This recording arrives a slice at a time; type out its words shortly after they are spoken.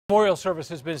Memorial service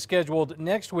has been scheduled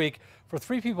next week for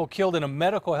 3 people killed in a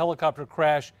medical helicopter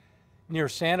crash near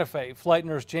Santa Fe. Flight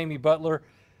nurse Jamie Butler,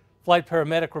 flight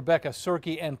paramedic Rebecca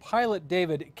Surkey, and pilot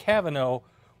David Cavanaugh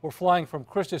were flying from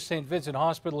Christus St. Vincent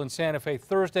Hospital in Santa Fe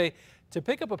Thursday to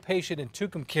pick up a patient in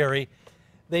Tucumcari.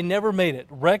 They never made it.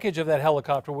 Wreckage of that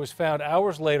helicopter was found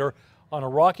hours later on a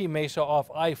rocky mesa off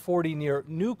I-40 near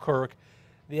Newkirk.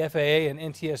 The FAA and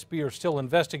NTSB are still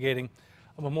investigating.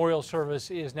 A memorial service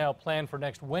is now planned for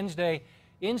next Wednesday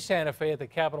in Santa Fe at the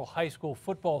Capitol High School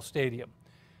football stadium.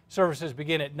 Services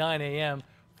begin at 9 a.m.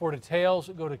 For details,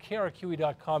 go to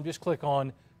KRQE.com. Just click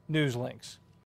on News Links.